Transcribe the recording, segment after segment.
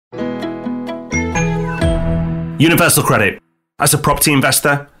Universal credit. As a property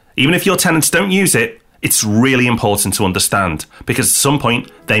investor, even if your tenants don't use it, it's really important to understand because at some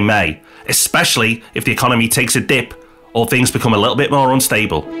point they may, especially if the economy takes a dip or things become a little bit more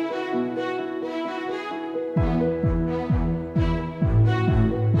unstable.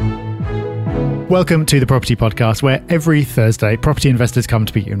 Welcome to the Property Podcast, where every Thursday property investors come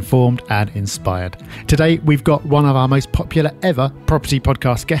to be informed and inspired. Today, we've got one of our most popular ever Property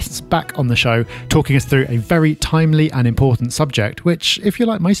Podcast guests back on the show, talking us through a very timely and important subject, which, if you're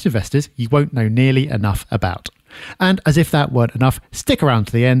like most investors, you won't know nearly enough about. And as if that weren't enough, stick around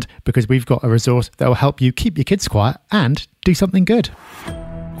to the end because we've got a resource that will help you keep your kids quiet and do something good.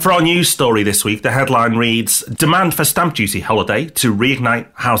 For our news story this week, the headline reads, Demand for stamp duty holiday to reignite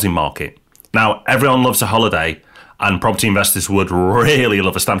housing market. Now, everyone loves a holiday, and property investors would really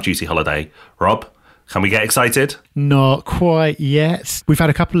love a stamp duty holiday. Rob, can we get excited? Not quite yet. We've had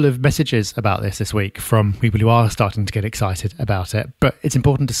a couple of messages about this week from people who are starting to get excited about it. But it's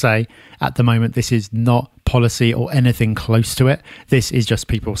important to say, at the moment, this is not policy or anything close to it. This is just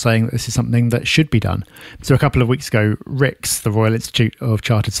people saying that this is something that should be done. So a couple of weeks ago, RICS, the Royal Institute of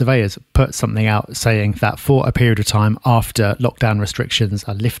Chartered Surveyors, put something out saying that for a period of time after lockdown restrictions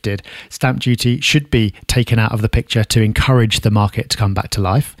are lifted, stamp duty should be taken out of the picture to encourage the market to come back to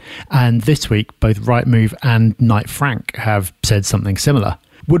life. And this week, both Rightmove and Knight Frank have said something similar.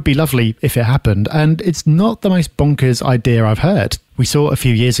 Would be lovely if it happened, and it's not the most bonkers idea I've heard. We saw a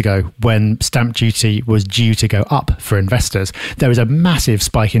few years ago when stamp duty was due to go up for investors. There was a massive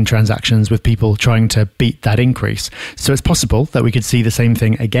spike in transactions with people trying to beat that increase. So it's possible that we could see the same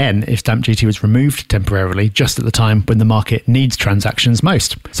thing again if stamp duty was removed temporarily, just at the time when the market needs transactions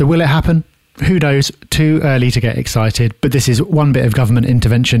most. So will it happen? Who knows? Too early to get excited, but this is one bit of government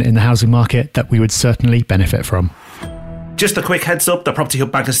intervention in the housing market that we would certainly benefit from. Just a quick heads up, the Property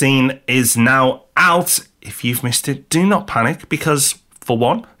Hub magazine is now out. If you've missed it, do not panic because, for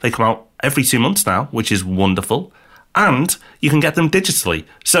one, they come out every 2 months now, which is wonderful. And you can get them digitally.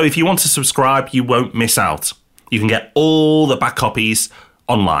 So if you want to subscribe, you won't miss out. You can get all the back copies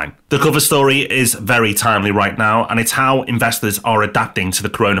online. The cover story is very timely right now, and it's how investors are adapting to the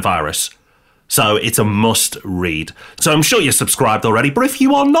coronavirus. So it's a must read. So I'm sure you're subscribed already, but if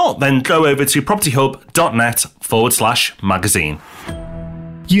you are not, then go over to propertyhub.net/magazine.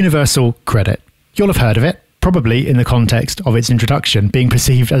 Universal credit. You'll have heard of it, probably in the context of its introduction being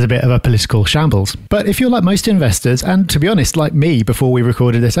perceived as a bit of a political shambles. But if you're like most investors, and to be honest, like me before we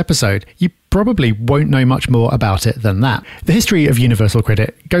recorded this episode, you probably won't know much more about it than that. The history of universal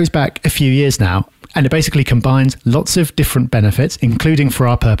credit goes back a few years now, and it basically combines lots of different benefits, including for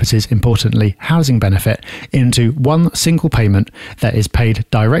our purposes, importantly, housing benefit, into one single payment that is paid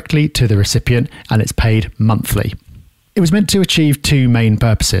directly to the recipient, and it's paid monthly. It was meant to achieve two main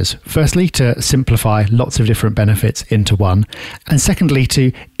purposes. Firstly, to simplify lots of different benefits into one. And secondly,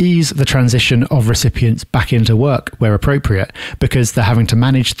 to ease the transition of recipients back into work where appropriate, because they're having to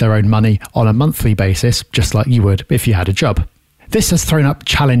manage their own money on a monthly basis, just like you would if you had a job. This has thrown up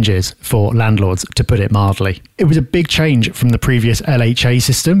challenges for landlords, to put it mildly. It was a big change from the previous LHA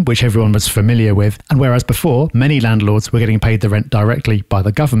system, which everyone was familiar with, and whereas before, many landlords were getting paid the rent directly by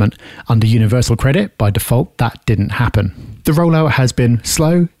the government, under universal credit, by default, that didn't happen. The rollout has been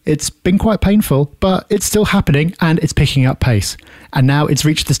slow, it's been quite painful, but it's still happening and it's picking up pace. And now it's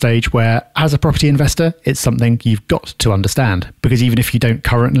reached the stage where, as a property investor, it's something you've got to understand. Because even if you don't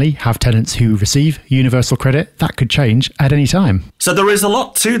currently have tenants who receive universal credit, that could change at any time. So there is a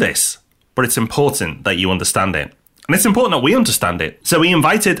lot to this, but it's important that you understand it. And it's important that we understand it. So we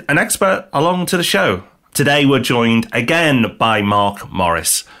invited an expert along to the show. Today we're joined again by Mark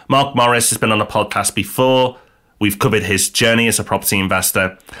Morris. Mark Morris has been on the podcast before. We've covered his journey as a property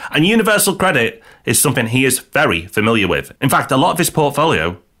investor, and universal credit is something he is very familiar with. In fact, a lot of his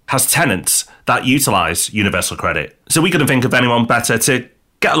portfolio has tenants that utilise universal credit. So we couldn't think of anyone better to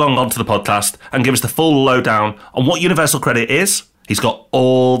get along onto the podcast and give us the full lowdown on what universal credit is. He's got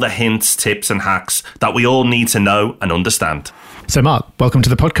all the hints, tips and hacks that we all need to know and understand. So Mark, welcome to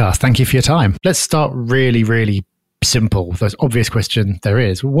the podcast. Thank you for your time. Let's start really simple. The most obvious question there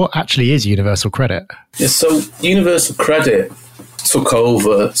is, what actually is universal credit? Yeah, so universal credit took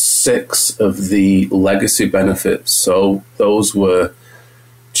over 6 of the legacy benefits. So those were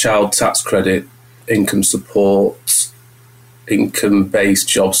child tax credit, income support, income-based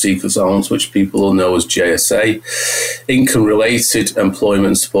job seekers allowance, which people will know as JSA, income-related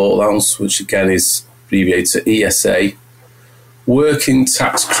employment support allowance, which again is abbreviated to ESA, working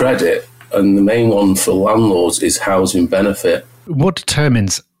tax credit, and the main one for landlords is housing benefit. What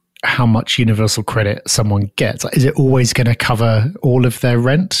determines how much universal credit someone gets? Is it always going to cover all of their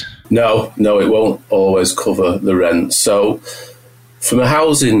rent? No, it won't always cover the rent. So from a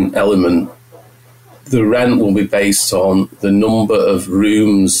housing element, the rent will be based on the number of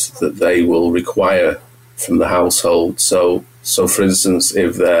rooms that they will require from the household. So for instance,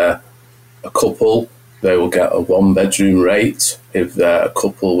 if they're a couple, they will get a 1-bedroom rate. If they're a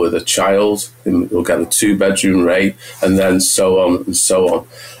couple with a child, they'll get a 2-bedroom rate, and then so on and so on,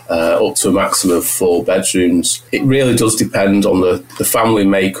 up to a maximum of 4 bedrooms. It really does depend on the family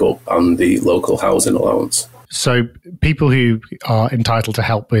makeup and the local housing allowance. So people who are entitled to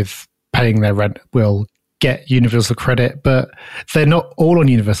help with paying their rent will get universal credit, but they're not all on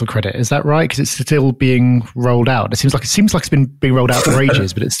universal credit. Is that right? Because it's still being rolled out. It seems like it's been being rolled out for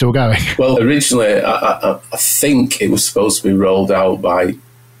ages, but it's still going. Well, originally, I think it was supposed to be rolled out by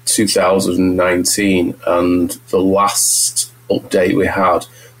 2019, and the last update we had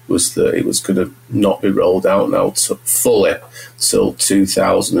was that it was going to not be rolled out now fully till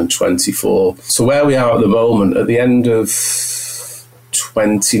 2024. So where we are at the moment, at the end of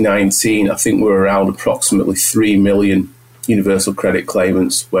 2019, I think we're around approximately 3 million universal credit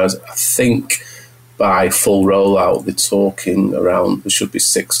claimants, whereas I think by full rollout, they're talking around, there should be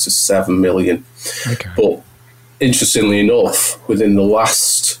 6 to 7 million. Okay. But interestingly enough, within the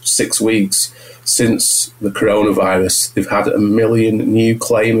last 6 weeks, since the coronavirus, they've had 1 million new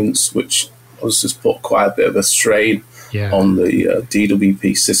claimants, which has just put quite a bit of a strain on the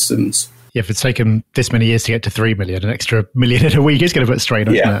DWP systems. Yeah, if it's taken this many years to get to 3 million, an extra million in a week is going to put strain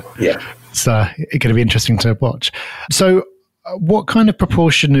on it. Yeah. It's going to be interesting to watch. So what kind of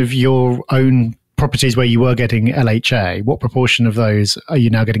proportion of your own properties where you were getting LHA, what proportion of those are you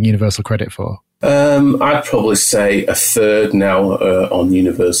now getting universal credit for? I'd probably say a third now on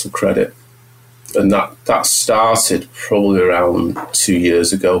universal credit. And that started probably around 2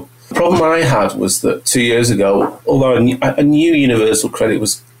 years ago. The problem I had was that 2 years ago, although I knew universal credit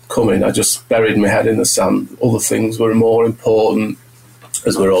was coming, I just buried my head in the sand. Other things were more important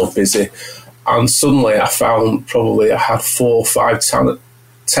as we're all busy. And suddenly I found probably I had 4 or 5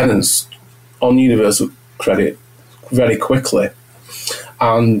 tenants on universal credit very quickly.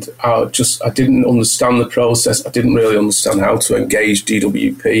 And I didn't understand the process. I didn't really understand how to engage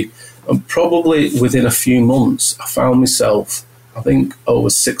DWP. And probably within a few months, I found myself, I think, over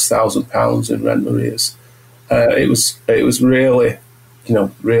 £6,000 in rent arrears. It was really,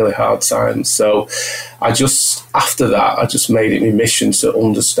 really hard times. So after that, I just made it my mission to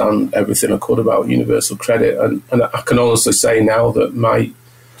understand everything I could about universal credit. And I can honestly say now that my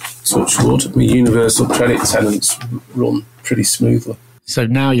universal credit tenants run pretty smoothly. So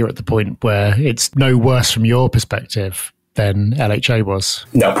now you're at the point where it's no worse from your perspective than LHA was?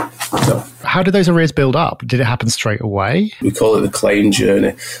 No. How did those arrears build up? Did it happen straight away? We call it the claim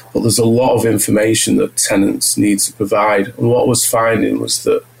journey, but there's a lot of information that tenants need to provide. And what I was finding was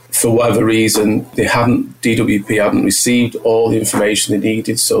that for whatever reason, DWP hadn't received all the information they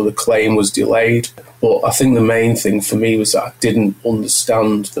needed, so the claim was delayed. But I think the main thing for me was that I didn't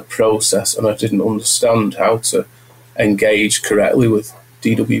understand the process and I didn't understand how to engage correctly with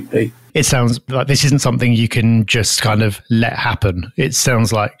DWP. It sounds like this isn't something you can just kind of let happen. It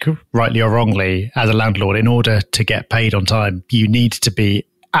sounds like, rightly or wrongly, as a landlord, in order to get paid on time, you need to be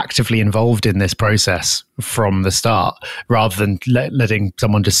actively involved in this process from the start, rather than letting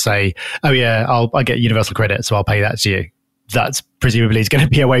someone just say, oh yeah, I get universal credit, so I'll pay that to you. That's presumably is going to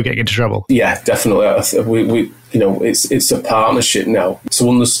be a way of getting into trouble. Yeah, definitely. It's a partnership now. To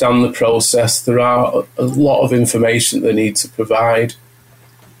understand the process, there are a lot of information they need to provide.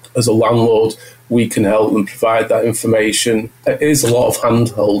 As a landlord, we can help them provide that information. It is a lot of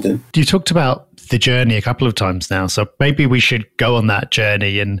hand-holding. You talked about the journey a couple of times now, so maybe we should go on that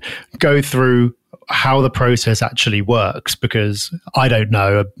journey and go through how the process actually works, because I don't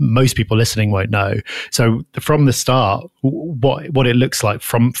know, most people listening won't know. So from the start, what it looks like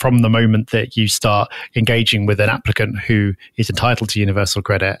from the moment that you start engaging with an applicant who is entitled to universal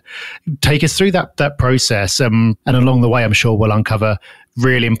credit. Take us through that process, and along the way, I'm sure we'll uncover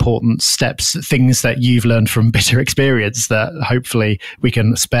really important steps, things that you've learned from bitter experience that hopefully we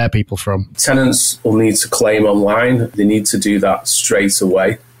can spare people from. Tenants will need to claim online. They need to do that straight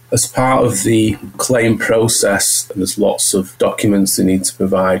away. As part of the claim process, there's lots of documents they need to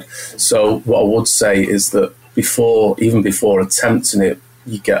provide. So what I would say is that even before attempting it,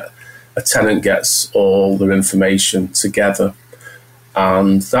 a tenant gets all their information together.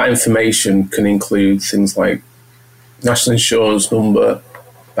 And that information can include things like national insurance number,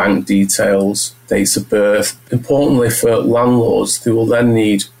 bank details, dates of birth. Importantly for landlords, they will then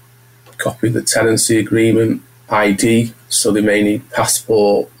need a copy of the tenancy agreement, ID, so they may need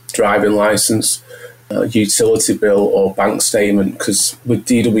passport, driving licence, utility bill or bank statement, because with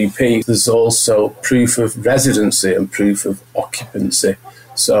DWP there's also proof of residency and proof of occupancy.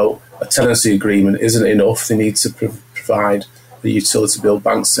 So a tenancy agreement isn't enough. They need to provide the utility bill,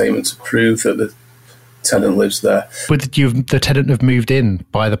 bank statement to prove that the tenant lives there. Would the tenant have moved in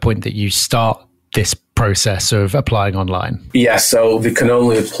by the point that you start this process of applying online? Yeah, so they can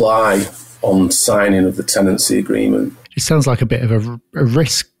only apply on signing of the tenancy agreement. It sounds like a bit of a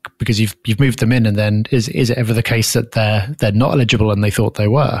risk, because you've moved them in, and then is it ever the case that they're not eligible and they thought they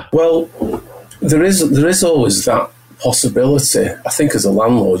were? Well, there is always that possibility. I think as a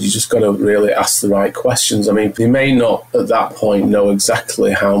landlord, you just got to really ask the right questions. I mean, they may not at that point know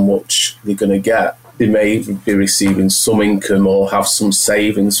exactly how much they're going to get. They may be receiving some income or have some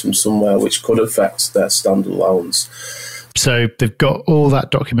savings from somewhere, which could affect their standard allowance. So they've got all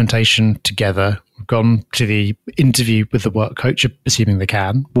that documentation together, gone to the interview with the work coach, assuming they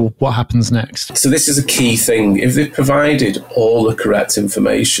can. Well, what happens next? So this is a key thing. If they've provided all the correct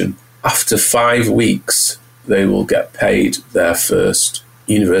information, after 5 weeks, they will get paid their first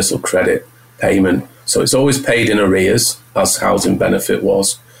universal credit payment. So it's always paid in arrears, as housing benefit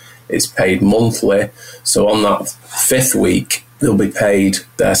was. It's paid monthly. So on that 5th week, they'll be paid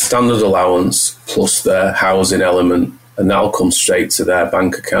their standard allowance plus their housing element, and that'll come straight to their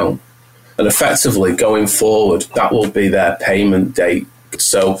bank account. And effectively, going forward, that will be their payment date.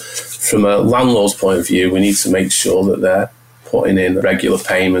 So from a landlord's point of view, we need to make sure that they're putting in regular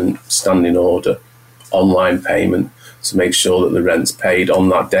payment, standing order, online payment, to make sure that the rent's paid on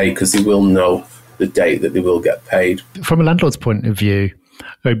that day, because they will know the date that they will get paid. From a landlord's point of view,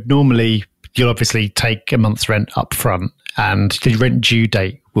 normally you'll obviously take a month's rent up front, and the rent due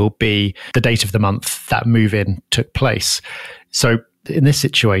date will be the date of the month that move-in took place. So in this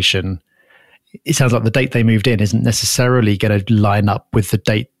situation, it sounds like the date they moved in isn't necessarily going to line up with the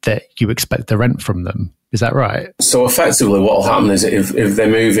date that you expect the rent from them. Is that right? So effectively what will happen is if they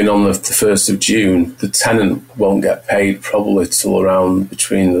move in on the 1st of June, the tenant won't get paid probably till around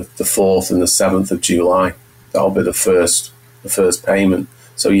between the 4th and the 7th of July. That'll be the first payment.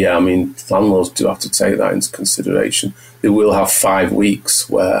 So yeah, I mean, landlords do have to take that into consideration. They will have 5 weeks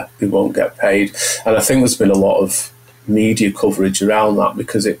where they won't get paid. And I think there's been a lot of media coverage around that,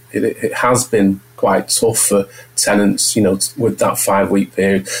 because it has been quite tough for tenants, with that 5-week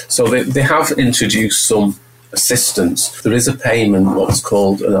period. So they have introduced some assistance. There is a payment, what's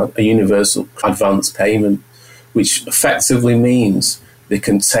called a universal advance payment, which effectively means they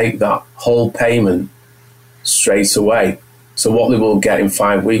can take that whole payment straight away. So what they will get in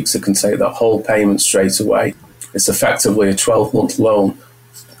 5 weeks, they can take that whole payment straight away. It's effectively a 12-month loan,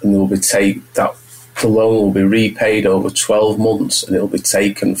 and the loan will be repaid over 12 months, and it'll be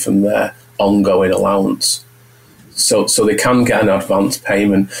taken from their ongoing allowance. So they can get an advance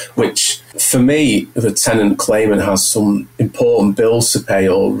payment, which for me, if a tenant claimant has some important bills to pay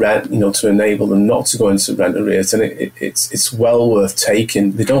or rent, to enable them not to go into rent arrears, and it's well worth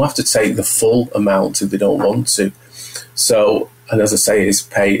taking. They don't have to take the full amount if they don't want to. So, and as I say,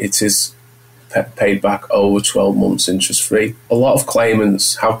 it is paid back over 12 months interest-free. A lot of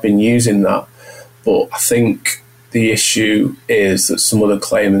claimants have been using that, but I think the issue is that some of the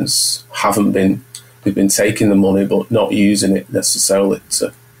claimants they've been taking the money but not using it necessarily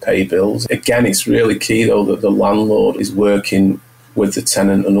to pay bills. Again, it's really key, though, that the landlord is working with the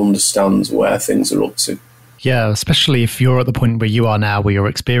tenant and understands where things are up to. Yeah, especially if you're at the point where you are now, where you're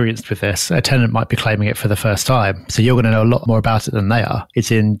experienced with this. A tenant might be claiming it for the first time, so you're going to know a lot more about it than they are.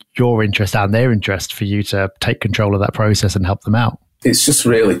 It's in your interest and their interest for you to take control of that process and help them out. It's just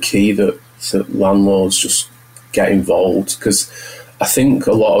really key that landlords just get involved, because I think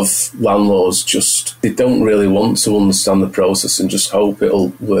a lot of landlords they don't really want to understand the process and just hope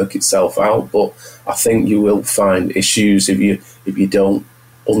it'll work itself out. But I think you will find issues if you don't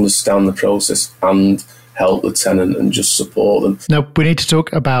understand the process and help the tenant and just support them. Now, we need to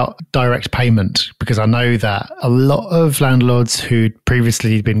talk about direct payment, because I know that a lot of landlords who'd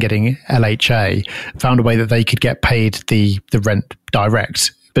previously been getting LHA found a way that they could get paid the rent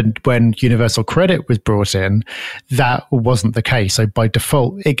direct. But when Universal Credit was brought in, that wasn't the case. So by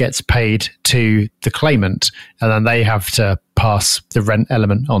default, it gets paid to the claimant, and then they have to pass the rent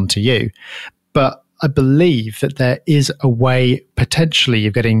element on to you. But I believe that there is a way potentially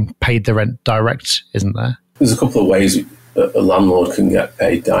of getting paid the rent direct, isn't there? There's a couple of ways that a landlord can get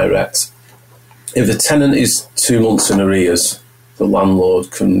paid direct. If the tenant is 2 months in arrears, the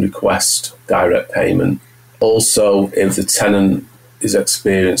landlord can request direct payment. Also, if the tenant is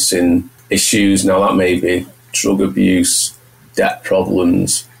experiencing issues, now that may be drug abuse, debt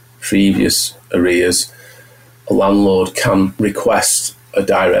problems, previous arrears, a landlord can request a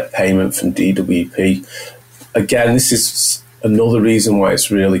direct payment from DWP. Again, this is another reason why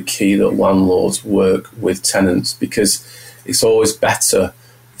it's really key that landlords work with tenants, because it's always better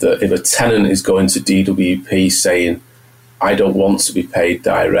that if a tenant is going to DWP saying, I don't want to be paid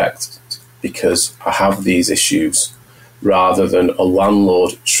direct because I have these issues, rather than a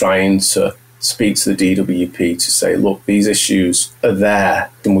landlord trying to speak to the DWP to say, look, these issues are there,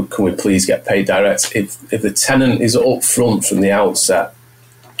 can we please get paid direct? If the tenant is up front from the outset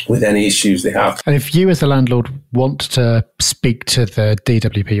with any issues they have. And if you as a landlord want to speak to the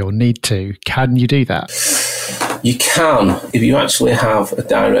DWP or need to, can you do that? You can. If you actually have a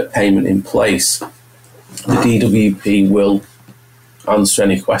direct payment in place, the DWP will answer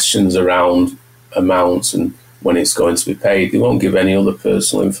any questions around amounts and when it's going to be paid. They won't give any other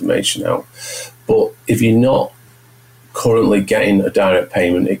personal information out. But if you're not currently getting a direct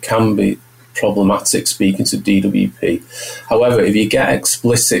payment, it can be problematic speaking to DWP. However, if you get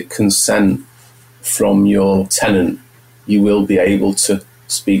explicit consent from your tenant, you will be able to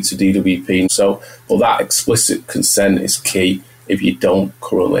speak to DWP. So, but that explicit consent is key if you don't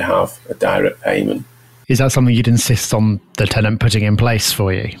currently have a direct payment. Is that something you'd insist on the tenant putting in place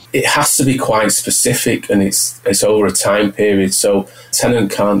for you? It has to be quite specific, and it's over a time period. So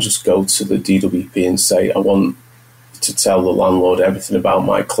tenant can't just go to the DWP and say, I want to tell the landlord everything about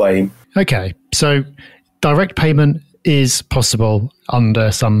my claim. Okay, so direct payment is possible under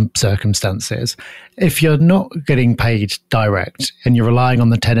some circumstances. If you're not getting paid direct and you're relying on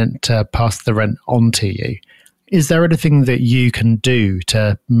the tenant to pass the rent on to you, is there anything that you can do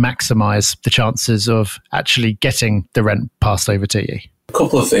to maximise the chances of actually getting the rent passed over to you? A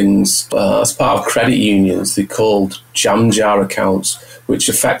couple of things. As part of credit unions, they're called jam jar accounts, which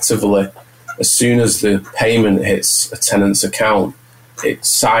effectively, as soon as the payment hits a tenant's account, it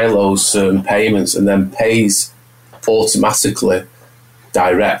silos certain payments and then pays automatically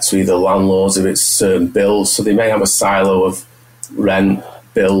direct to either landlords if it's certain bills. So they may have a silo of rent,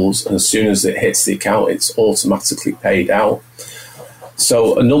 bills, and as soon as it hits the account, it's automatically paid out.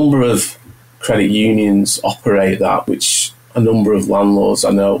 So a number of credit unions operate that, which a number of landlords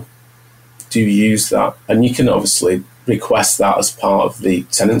I know do use that. And you can obviously request that as part of the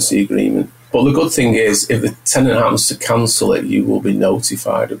tenancy agreement. But the good thing is, if the tenant happens to cancel it, you will be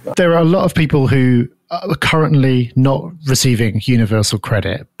notified of that. There are a lot of people who are currently not receiving universal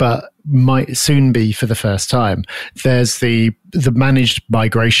credit, but might soon be for the first time. There's the managed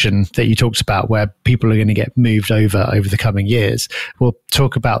migration that you talked about, where people are going to get moved over the coming years. We'll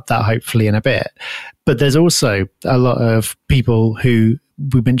talk about that hopefully in a bit. But there's also a lot of people who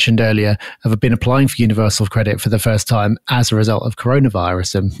we mentioned earlier have been applying for universal credit for the first time as a result of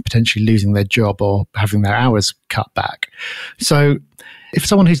coronavirus and potentially losing their job or having their hours cut back. So if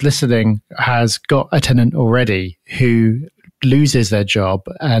someone who's listening has got a tenant already who loses their job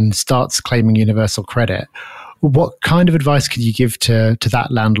and starts claiming universal credit, what kind of advice could you give to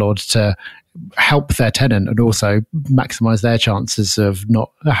that landlord to help their tenant and also maximise their chances of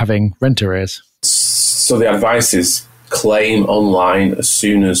not having rent arrears? So the advice is claim online as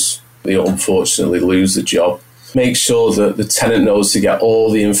soon as they unfortunately lose the job. Make sure that the tenant knows to get all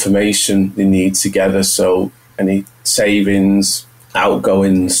the information they need together. So any savings,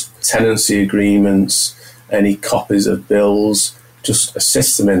 outgoings, tenancy agreements, any copies of bills, just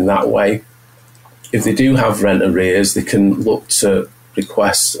assist them in that way. If they do have rent arrears, they can look to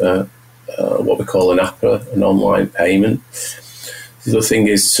request what we call an APA, an online payment. The other thing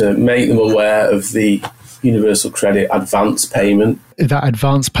is to make them aware of the universal credit advance payment. That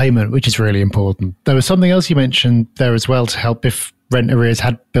advance payment, which is really important. There was something else you mentioned there as well to help if rent arrears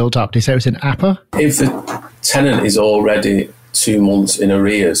had built up. Did you say it was an APA? If the tenant is already 2 months in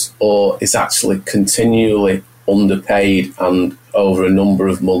arrears or is actually continually underpaid and over a number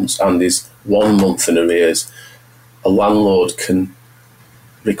of months and is 1 month in arrears, a landlord can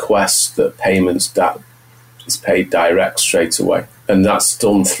request that payments that is paid direct straight away. And that's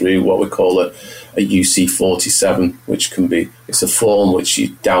done through what we call a UC47, which can be, it's a form which you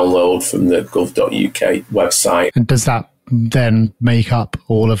download from the gov.uk website. And does that then make up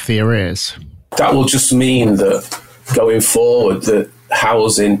all of the arrears? That will just mean that going forward, the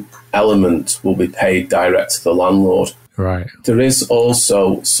housing element will be paid direct to the landlord. Right. There is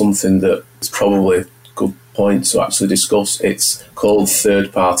also something that is probably a good point to actually discuss. It's called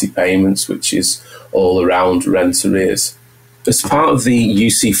third-party payments, which is all around rent arrears. As part of the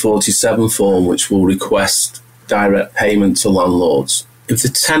UC47 form, which will request direct payment to landlords, if the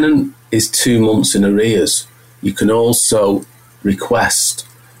tenant is 2 months in arrears, you can also request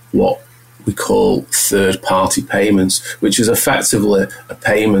what we call third-party payments, which is effectively a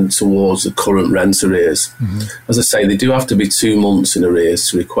payment towards the current rent arrears. Mm-hmm. As I say, they do have to be 2 months in arrears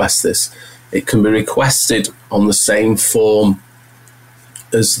to request this. It can be requested on the same form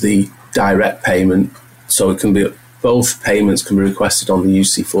as the direct payment, so it can be both payments can be requested on the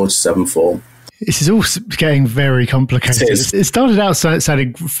UC47 form. This is all getting very complicated. It started out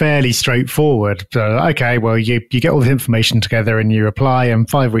sounding fairly straightforward. So, okay, well, you get all the information together and you apply, and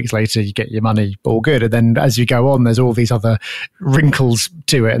 5 weeks later you get your money, all good. And then as you go on, there's all these other wrinkles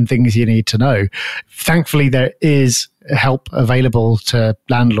to it and things you need to know. Thankfully, there is help available to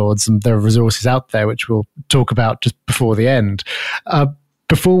landlords, and there are resources out there, which we'll talk about just before the end.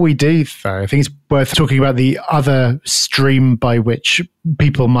 Before we do, though, I think it's worth talking about the other stream by which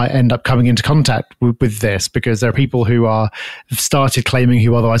people might end up coming into contact with this, because there are people who have started claiming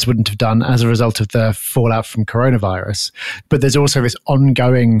who otherwise wouldn't have done as a result of the fallout from coronavirus. But there's also this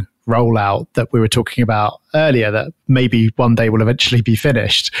ongoing rollout that we were talking about earlier that maybe one day will eventually be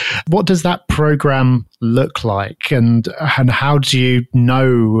finished. What does that program look like, and how do you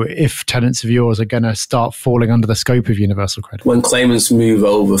know if tenants of yours are going to start falling under the scope of universal credit? When claimants move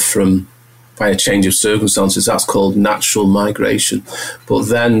over by a change of circumstances, that's called natural migration. But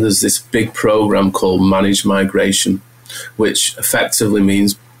then there's this big program called managed migration, which effectively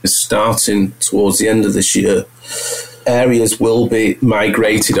means starting towards the end of this year, areas will be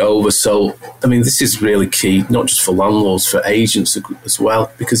migrated over. So, I mean, this is really key, not just for landlords, for agents as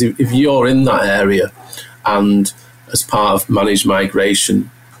well, because if you're in that area and as part of managed migration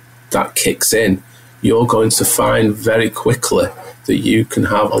that kicks in, you're going to find very quickly that you can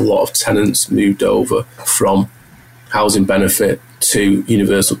have a lot of tenants moved over from housing benefit to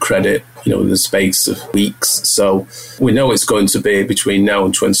universal credit, in the space of weeks. So we know it's going to be between now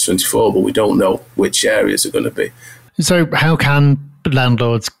and 2024, but we don't know which areas are going to be. So how can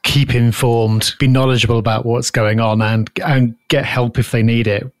landlords keep informed, be knowledgeable about what's going on, and get help if they need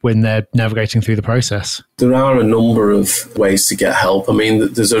it when they're navigating through the process? There are a number of ways to get help. I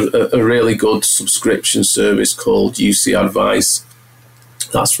mean, there's a really good subscription service called UC Advice.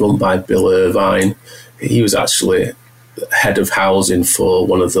 That's run by Bill Irvine. He was actually head of housing for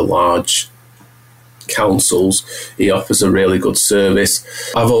one of the large councils. He offers a really good service.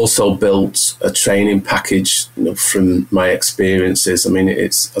 I've also built a training package, from my experiences. I mean,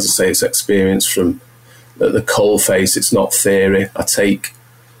 it's, as I say, it's experience from the coalface. It's not theory. I take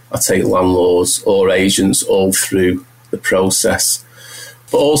landlords or agents all through the process.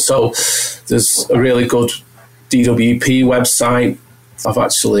 But also, there's a really good DWP website. I've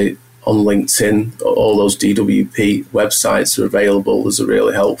actually, on LinkedIn, all those DWP websites are available. There's a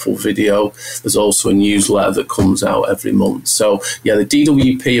really helpful video. There's also a newsletter that comes out every month. So, yeah, the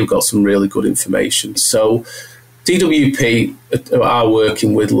DWP have got some really good information. So DWP are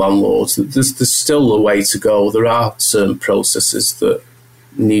working with landlords. There's still a way to go. There are certain processes that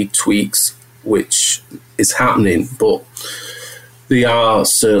need tweaks, which is happening, but they are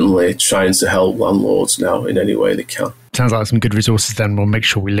certainly trying to help landlords now in any way they can. Sounds like some good resources then. We'll make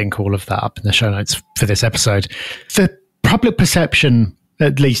sure we link all of that up in the show notes for this episode. The public perception,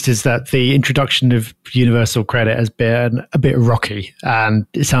 at least, is that the introduction of universal credit has been a bit rocky. And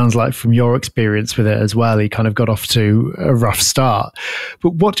it sounds like from your experience with it as well, you kind of got off to a rough start.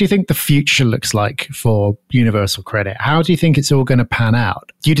 But what do you think the future looks like for universal credit? How do you think it's all going to pan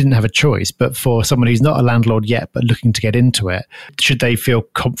out? You didn't have a choice, but for someone who's not a landlord yet, but looking to get into it, should they feel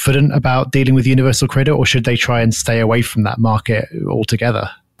confident about dealing with universal credit, or should they try and stay away from that market altogether?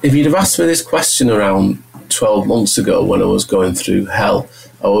 If you'd have asked me this question around 12 months ago when I was going through hell,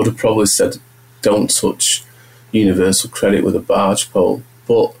 I would have probably said, don't touch universal credit with a barge pole.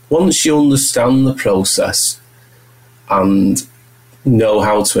 But once you understand the process and know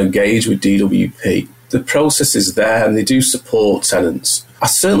how to engage with DWP, the process is there and they do support tenants. I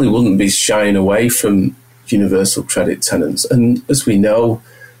certainly wouldn't be shying away from universal credit tenants. And as we know,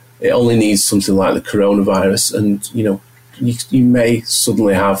 it only needs something like the coronavirus, and, you may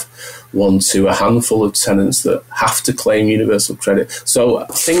suddenly have one to a handful of tenants that have to claim universal credit. So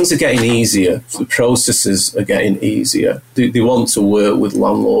things are getting easier. The processes are getting easier. They want to work with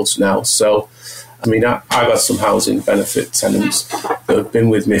landlords now. So, I mean, I've had some housing benefit tenants that have been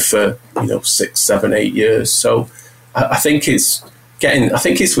with me for, 6, 7, 8 years. So I think it's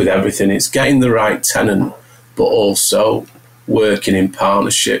with everything. It's getting the right tenant, but also working in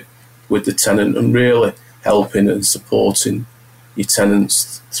partnership with the tenant and really helping and supporting your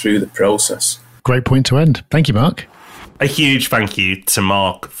tenants through the process. Great point to end. Thank you, Mark. A huge thank you to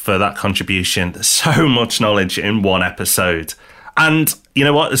Mark for that contribution. So much knowledge in one episode. And you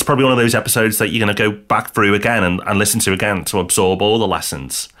know what? It's probably one of those episodes that you're going to go back through again and listen to again to absorb all the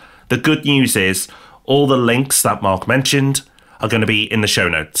lessons. The good news is all the links that Mark mentioned are going to be in the show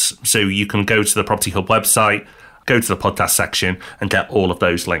notes. So you can go to the Property Hub website, go to the podcast section and get all of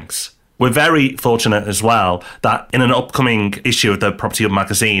those links. We're very fortunate as well that in an upcoming issue of the Property Hub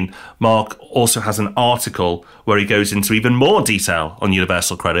magazine, Mark also has an article where he goes into even more detail on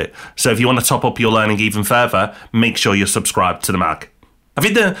universal credit. So if you want to top up your learning even further, make sure you're subscribed to the mag. I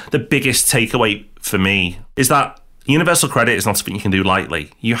think the biggest takeaway for me is that universal credit is not something you can do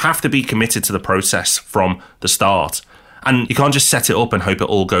lightly. You have to be committed to the process from the start. And you can't just set it up and hope it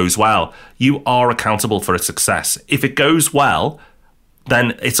all goes well. You are accountable for its success. If it goes well,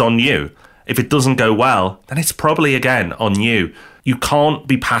 then it's on you. If it doesn't go well, then it's probably again on you. You can't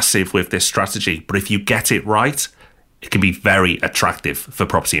be passive with this strategy, but if you get it right, it can be very attractive for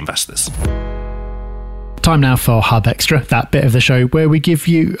property investors. Time now for Hub Extra, that bit of the show where we give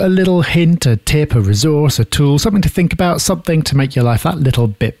you a little hint, a tip, a resource, a tool, something to think about, something to make your life that little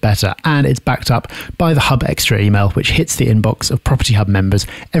bit better. And it's backed up by the Hub Extra email, which hits the inbox of Property Hub members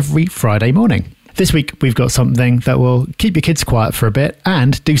every Friday morning. This week, we've got something that will keep your kids quiet for a bit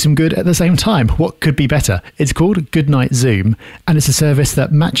and do some good at the same time. What could be better? It's called Goodnight Zoom, and it's a service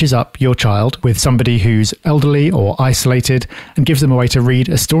that matches up your child with somebody who's elderly or isolated and gives them a way to read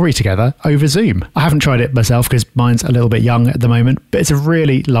a story together over Zoom. I haven't tried it myself because mine's a little bit young at the moment, but it's a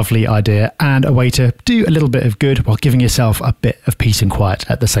really lovely idea and a way to do a little bit of good while giving yourself a bit of peace and quiet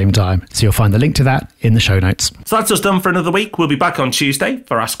at the same time. So you'll find the link to that in the show notes. So that's us done for another week. We'll be back on Tuesday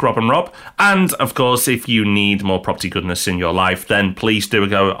for Ask Rob and Rob. And of course, if you need more property goodness in your life, then please do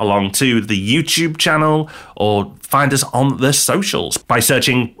go along to the YouTube channel or find us on the socials by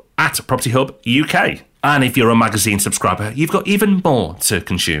searching at Property Hub UK. And if you're a magazine subscriber, you've got even more to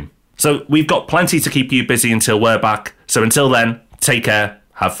consume. So we've got plenty to keep you busy until we're back. So until then, take care,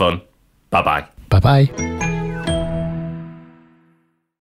 have fun. Bye-bye. Bye-bye.